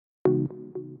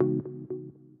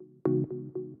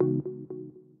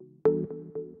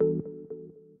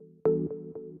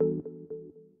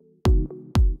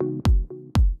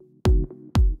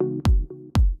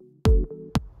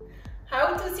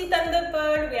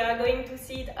are going to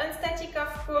see it on static of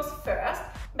course first,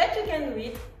 but you can do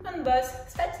it on both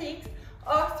static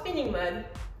or spinning mode.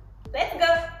 Let's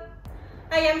go!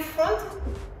 I am front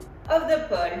of the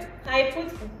pole. I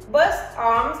put both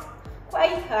arms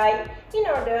quite high in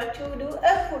order to do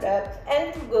a pull-up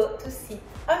and to go to sit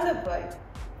on the pole.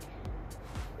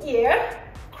 Here,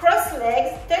 cross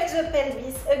legs, touch the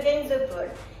pelvis against the pole.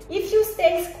 If you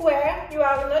stay square, you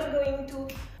are not going to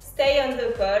stay on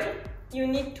the pole. You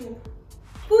need to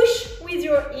push with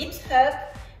your hips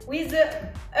up with the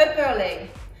upper leg.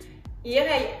 Here,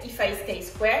 if I stay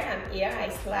square, I'm here, I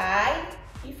slide.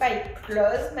 If I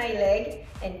close my leg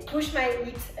and push my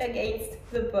hips against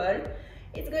the pole,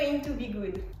 it's going to be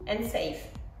good and safe.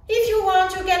 If you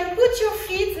want, you can put your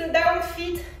feet, the down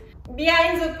feet,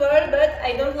 behind the pole, but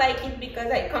I don't like it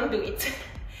because I can't do it.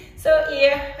 So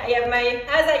here,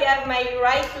 as I have my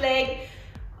right leg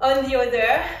on the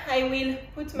other, I will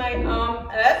put my arm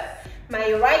up,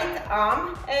 my right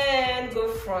arm, and go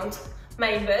front.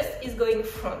 My bust is going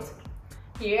front.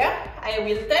 Here, I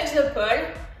will touch the pole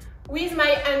with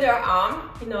my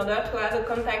underarm in order to have a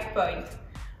contact point.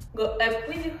 Go up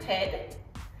with your head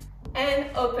and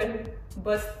open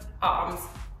both arms.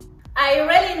 I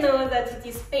really know that it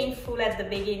is painful at the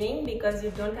beginning because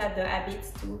you don't have the habit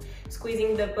to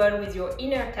squeezing the pole with your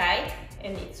inner thigh,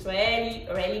 and it's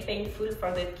really painful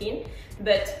for the skin,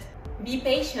 but be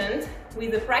patient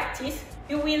with the practice.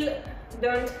 You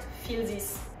don't feel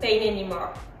this pain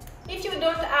anymore. If you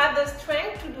don't have the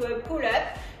strength to do a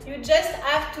pull-up, you just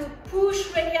have to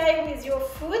push really high with your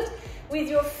foot, with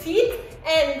your feet,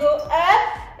 and go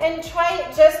up and try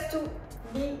just to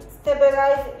be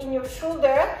stabilized in your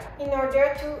shoulder in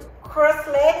order to cross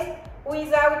legs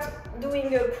without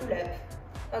doing a pull-up.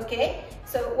 Okay,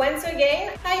 so once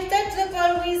again, I touch the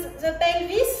pole with the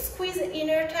pelvis, squeeze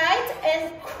inner tight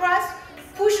and cross,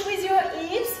 push with your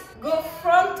hips, go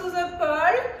front to the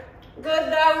pole, go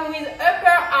down with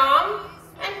upper arm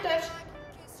and touch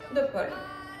the pole.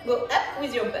 Go up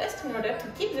with your bust in order to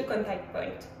keep the contact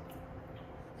point.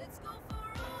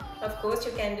 Of course,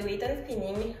 you can do it on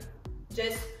spinning,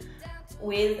 just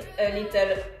with a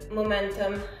little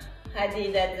momentum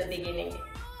added at the beginning.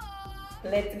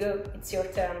 Let's go, it's your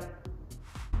turn.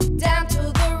 Down to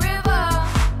the river.